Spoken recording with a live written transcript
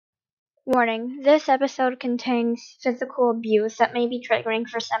Warning: this episode contains physical abuse that may be triggering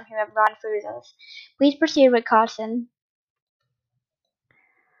for some who have gone through this. Please proceed with caution.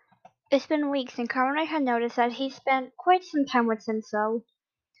 It's been weeks and Conrad had noticed that he spent quite some time with Senso.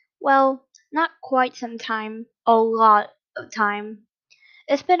 Well, not quite some time, a lot of time.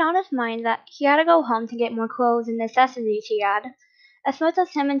 It's been on his mind that he had to go home to get more clothes and necessities he had. As much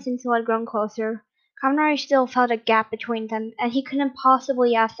as him and Senso had grown closer, Kaminari still felt a gap between them, and he couldn't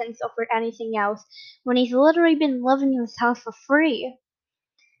possibly ask Senso for anything else when he's literally been living in his house for free.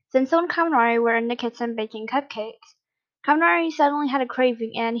 Senso and Kaminari were in the kitchen baking cupcakes. Kaminari suddenly had a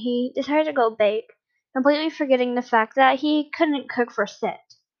craving and he decided to go bake, completely forgetting the fact that he couldn't cook for Sit.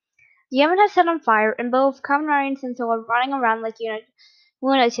 The oven had set on fire, and both Kaminari and Senso were running around like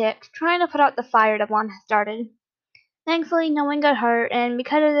lunatics, trying to put out the fire the one had started. Thankfully, no one got hurt, and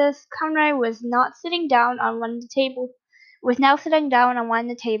because of this, Conrad was not sitting down on one of the table was now sitting down on one of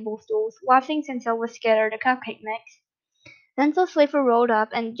the table stools, watching Senso was scatter the cupcake mix. Senso's flavor rolled up,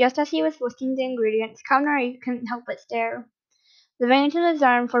 and just as he was listing the ingredients, Conrad couldn't help but stare. The veins in his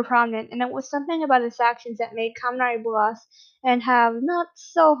arm were prominent, and it was something about his actions that made Conrad blush and have not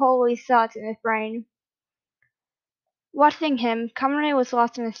so holy thoughts in his brain. Watching him, Conrad was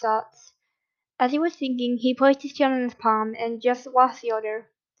lost in his thoughts. As he was thinking, he placed his chin on his palm and just watched the odor.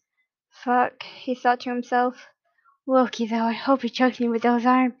 Fuck, he thought to himself. Loki, though, I hope he chokes me with those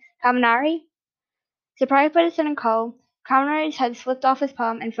arms. Kaminari? Surprised by the sudden call, Kaminari's head slipped off his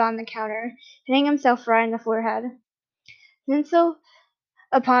palm and fell on the counter, hitting himself right in the forehead. Zinso,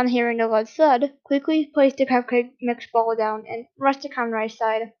 upon hearing the loud thud, quickly placed the cupcake mix bowl down and rushed to Kaminari's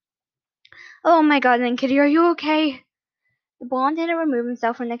side. Oh my god, then Kitty, are you okay? The blonde had to remove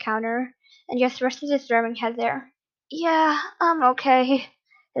himself from the counter and just rested his throbbing head there. Yeah, I'm okay.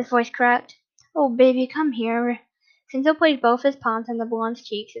 His voice cracked. Oh, baby, come here. Senzo placed both his palms on the blonde's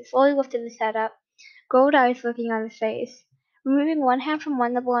cheeks and slowly lifted his head up, gold eyes looking on his face. Removing one hand from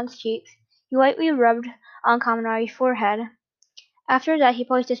one of the blonde's cheeks, he lightly rubbed on Kaminari's forehead. After that, he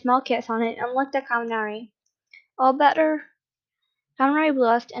placed a small kiss on it and looked at Kaminari. All better? Kaminari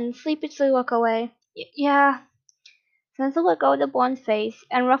blushed and sleepishly looked away. Yeah. Senzo let go of the blonde's face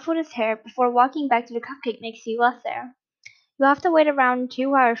and ruffled his hair before walking back to the cupcake mix he left there. You'll have to wait around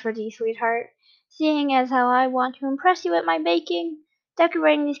 2 hours for these, sweetheart. Seeing as how I want to impress you at my baking,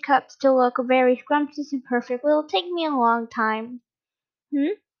 decorating these cups to look very scrumptious and perfect will take me a long time.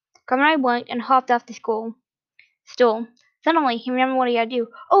 Conrad blinked and hopped off the stool. Suddenly, he remembered what he had to do.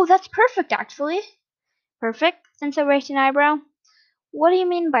 Oh, that's perfect, actually. Perfect? Sensei raised an eyebrow. What do you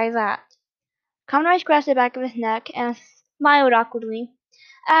mean by that? Conrad scratched the back of his neck and smiled awkwardly.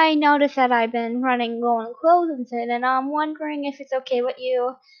 I noticed that I've been running low on clothes and I'm wondering if it's okay with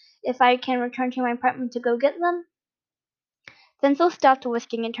you if I can return to my apartment to go get them. Denzel stopped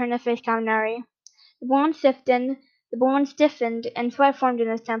whisking and turned to face Kaminari. The blonde stiffened and sweat formed in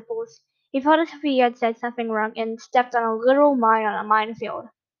his temples. He felt as if he had said something wrong and stepped on a literal mine on a minefield.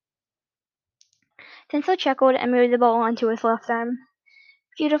 Denzel chuckled and moved the bowl onto his left arm.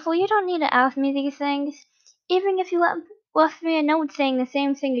 Beautiful, you don't need to ask me these things. Even if you left me a note saying the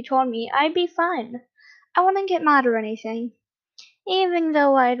same thing you told me, I'd be fine. I wouldn't get mad or anything. Even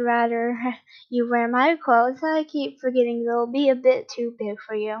though I'd rather you wear my clothes, I keep forgetting they'll be a bit too big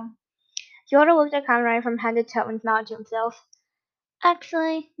for you. Yoda looked at Conrad from head to toe and smiled to himself.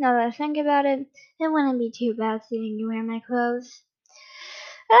 Actually, now that I think about it, it wouldn't be too bad seeing you wear my clothes.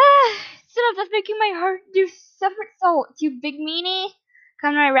 Stop, that's making my heart do somersaults, you big meanie!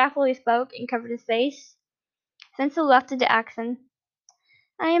 Conrad rapidly spoke and covered his face. Sensu left it to action.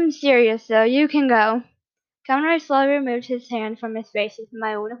 I am serious, though. You can go. Conrad slowly removed his hand from his face and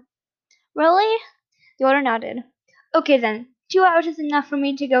smiled. Really? The order nodded. Okay then. 2 hours is enough for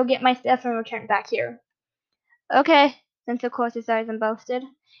me to go get my stuff and return back here. Okay. Sensu closed his eyes and boasted,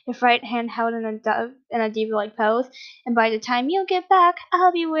 his right hand held in a diva-like pose, and by the time you get back,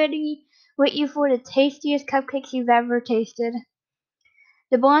 I'll be waiting with you for the tastiest cupcakes you've ever tasted.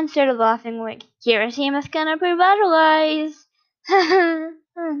 The blonde started laughing like, Hiroshima is gonna prove otherwise.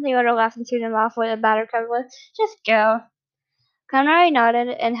 The other laughed and threw him off with a battered cover. Just go. Conrad nodded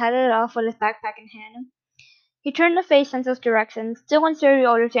and headed off with his backpack in hand. He turned to face Senso's direction, still unsure the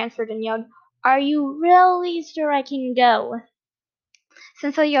order answered and yelled, Are you really sure I can go?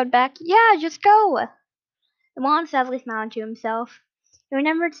 Senso yelled back, Yeah, just go. The blonde sadly smiled to himself. He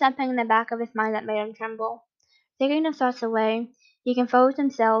remembered something in the back of his mind that made him tremble. Taking the thoughts away, he composed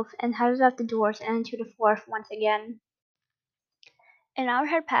himself and headed out the doors and into the forest once again. An hour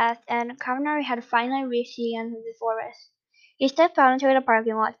had passed, and Kaminari had finally reached the end of the forest. He stepped out into the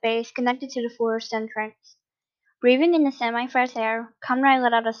parking lot space connected to the forest entrance. Breathing in the semi-fresh air, Kaminari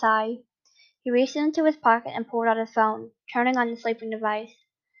let out a sigh. He reached into his pocket and pulled out his phone, turning on the sleeping device.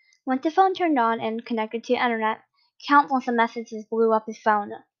 Once the phone turned on and connected to the internet, countless of messages blew up his phone.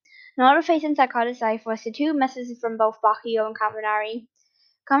 The notifications that caught his eye was the two messages from both Bakugo and Kaminari.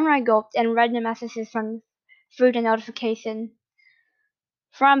 Kaminari gulped and read the messages through the notification.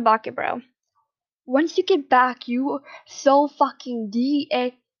 From Bakubro. Once you get back, you so fucking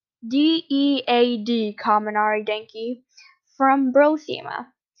D-E-A-D, Kaminari Denki. From Brosima.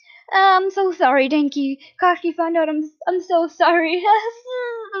 I'm so sorry, Denki. Kashi found out I'm so sorry.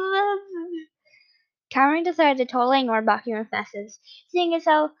 Cameron decided to totally ignore Bakuman's message, seeing as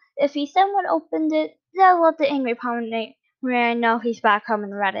how if he someone opened it, they'll let the angry promenade know he's back home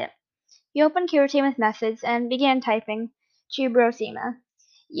and read it. He opened Kiritima's message and began typing to Brosima.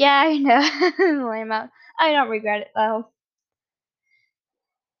 Yeah, I know. Lame out. I don't regret it though.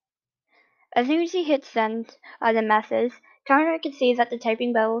 As soon as he hit send the message, Cameron could see that the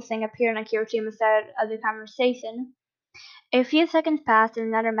typing bubble thing appeared on Kiritima's side of the conversation. A few seconds passed and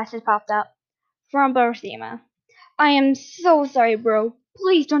another message popped up. From Brosima. I am so sorry, bro.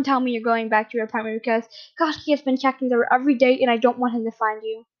 Please don't tell me you're going back to your apartment because Koski has been checking there every day and I don't want him to find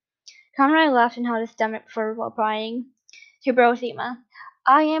you. Conrad laughed and held his stomach before replying. To Brosima.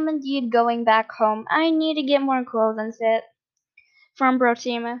 I am indeed going back home. I need to get more clothes and sit. From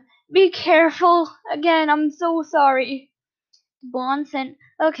Brosima. Be careful. Again, I'm so sorry. Blonde sent,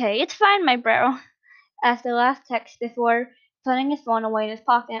 okay, it's fine, my bro. As the last text before putting his phone away in his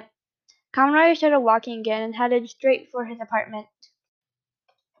pocket. Conrad started walking again and headed straight for his apartment.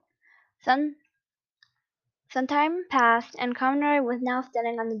 Some time passed, and Conrad was now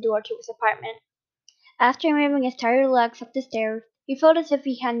standing on the door to his apartment. After moving his tired legs up the stairs, he felt as if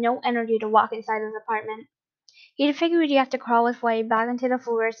he had no energy to walk inside his apartment. He figured he'd have to crawl his way back into the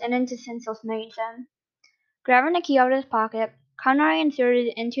forest and into Sinsel's mansion. Grabbing the key out of his pocket, Conrad inserted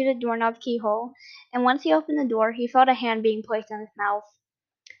it into the doorknob's keyhole, and once he opened the door, he felt a hand being placed on his mouth.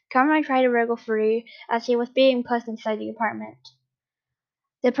 Conrad tried to wriggle free as he was being pushed inside the apartment.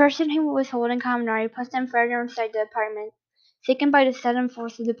 The person who was holding Kaminari pushed him further inside the apartment. Shaken by the sudden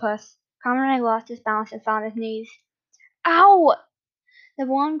force of the push, Kaminari lost his balance and found his knees. Ow! The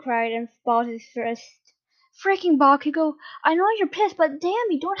blonde cried and balled his fist. Freaking Bakugo, I know you're pissed, but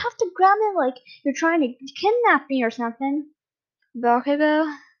damn, you don't have to grab me like you're trying to kidnap me or something. Bakugo?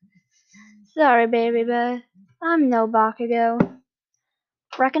 Sorry, baby, but I'm no Bakugo.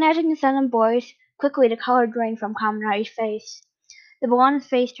 Recognizing the sudden voice, quickly the color drained from Kaminari's face. The blonde's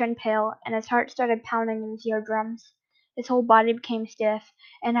face turned pale, and his heart started pounding in his eardrums. His whole body became stiff,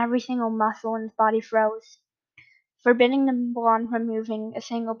 and every single muscle in his body froze, forbidding the blonde from moving a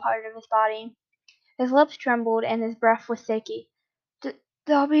single part of his body. His lips trembled, and his breath was shaky.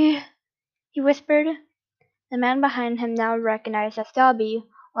 Dobby, he whispered. The man behind him now recognized as Dobby,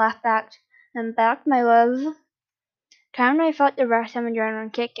 laughed back. I'm back, my love. Conrad felt the rush of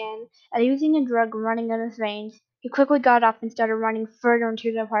adrenaline kick in, and using a drug running in his veins, he quickly got up and started running further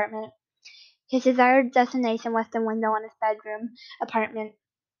into the apartment. His desired destination was the window in his bedroom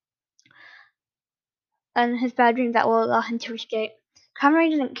that will allow him to escape. Conrad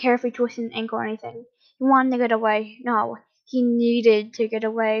didn't care if he twisted an ankle or anything. He wanted to get away. No, he needed to get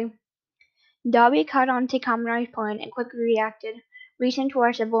away. Dobby caught on to Conrad's point and quickly reacted, reaching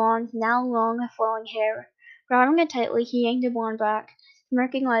towards the blonde's now long, flowing hair. Grabbing it tightly, he yanked the blonde back,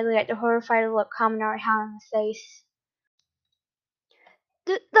 smirking lightly at the horrified look Conrad had on his face.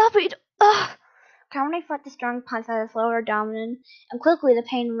 Dobby! Ugh! Conrad felt the strong punch at his lower abdomen, and quickly the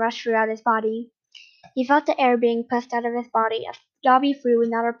pain rushed throughout his body. He felt the air being pushed out of his body as Dobby threw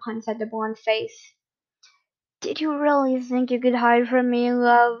another punch at the blonde's face. Did you really think you could hide from me,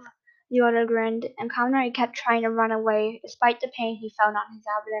 love? The other grinned, and Conrad kept trying to run away, despite the pain he felt on his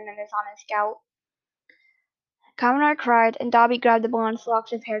abdomen and on his scalp. Conrad cried, and Dobby grabbed the blonde's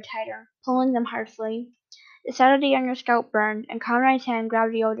locks of hair tighter, pulling them harshly. The side of the younger scalp burned, and Conrad's hand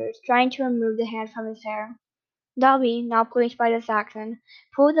grabbed the other's, trying to remove the hand from his hair. Dobby, now pleased by this action,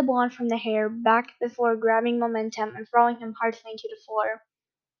 pulled the blonde from the hair back before grabbing momentum and throwing him harshly to the floor.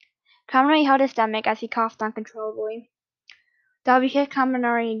 Kaminari held his stomach as he coughed uncontrollably. Dobby hit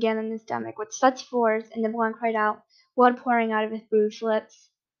Kaminari again in his stomach with such force, and the blonde cried out, blood pouring out of his bruised lips.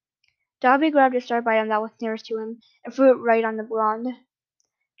 Dobby grabbed the sharp item that was nearest to him and threw it right on the blonde.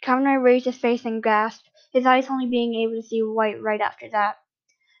 Kaminari raised his face and gasped, his eyes only being able to see white right after that.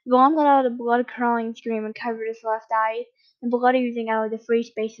 The blonde let out a blood-curdling scream and covered his left eye, the blood oozing out of the free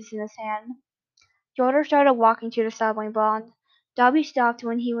spaces in his hand. Jordan started walking to the sobbing blonde. Dobby stopped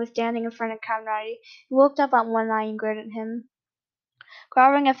when he was standing in front of Kaminari, who looked up at one eye and grinned at him.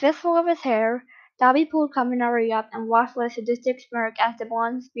 Grabbing a fistful of his hair, Dobby pulled Kaminari up and watched with a sadistic smirk as the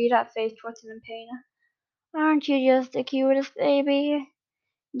blonde's beat-up face twisted in pain. Aren't you just the cutest baby?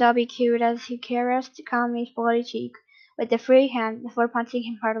 Dobby cooed as he caressed Kami's bloody cheek with the free hand before punching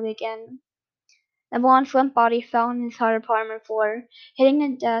him heartily again. The blonde's limp body fell on his hard apartment floor, hitting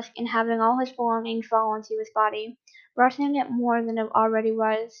the desk and having all his belongings fall onto his body, brushing it more than it already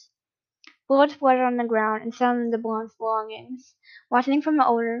was. Blood splattered on the ground and some of the blonde's belongings. Watching from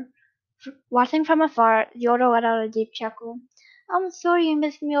afar, the older let out a deep chuckle. I'm sorry you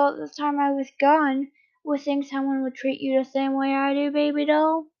missed me all this time I was gone. Wishing someone would treat you the same way I do, baby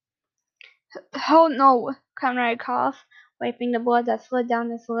doll. Oh no, Conrad coughed, wiping the blood that slid down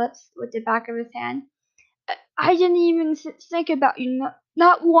his lips with the back of his hand. I didn't even think about you,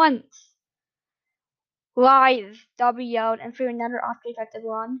 not once. Lies, Dobby yelled and threw another object at the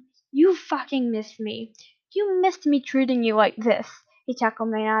blonde. You fucking missed me. You missed me treating you like this, he chuckled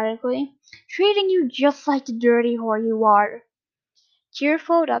maniacally. Treating you just like the dirty whore you are. Tears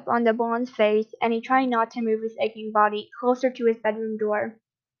flowed up on the blonde's face, and he tried not to move his aching body closer to his bedroom door.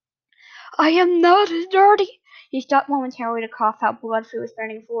 I am not as dirty. He stopped momentarily to cough out blood through his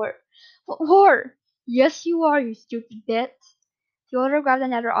burning floor. Whore! Yes, you are, you stupid bitch. The older grabbed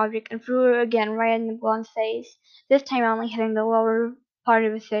another object and threw it again right in the blonde's face, this time only hitting the lower part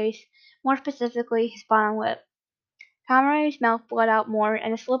of his face, more specifically his bottom lip. Conroy's mouth bled out more,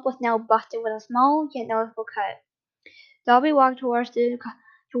 and his lip was now busted with a small yet noticeable cut. Dobby walked towards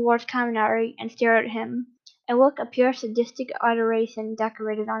Kaminari and stared at him, a look of pure sadistic adoration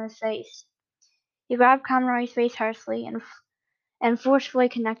decorated on his face. He grabbed Kaminari's face harshly and forcefully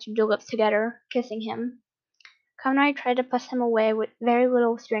connected their lips together, kissing him. Kaminari tried to push him away with very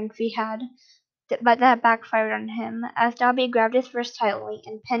little strength he had, but that backfired on him, as Dobby grabbed his wrist tightly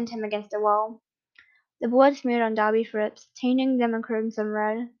and pinned him against the wall. The blood smeared on Dobby's lips, changing them a crimson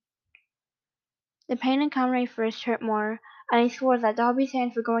red. The pain in Kaminari's wrist hurt more, and he swore that Dobby's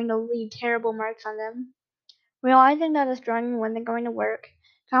hands were going to leave terrible marks on them. Realizing that his drumming wasn't going to work,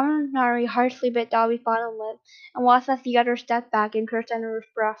 Kaminari harshly bit Dobby's bottom lip and watched as the other stepped back and cursed under his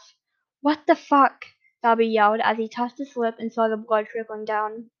breath. What the fuck? Dobby yelled as he touched his lip and saw the blood trickling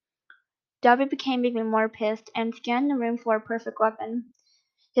down. Dobby became even more pissed and scanned the room for a perfect weapon.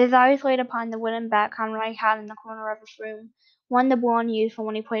 His eyes laid upon the wooden bat Conrad had in the corner of his room, one the blonde used for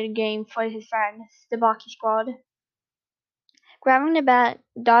when he played a game with his friends, the Baki Squad. Grabbing the bat,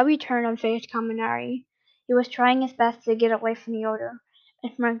 Dobby turned and faced Kaminari. He was trying his best to get away from the odor,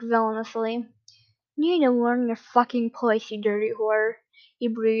 and smirked villainously. You need to learn your fucking place, you dirty whore, he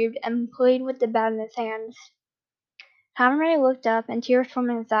breathed, and played with the bat in his hands. Kaminari looked up, and tears swam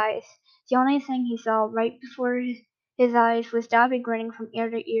in his eyes. The only thing he saw right before his eyes was Dobby grinning from ear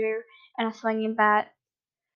to ear and a swinging bat.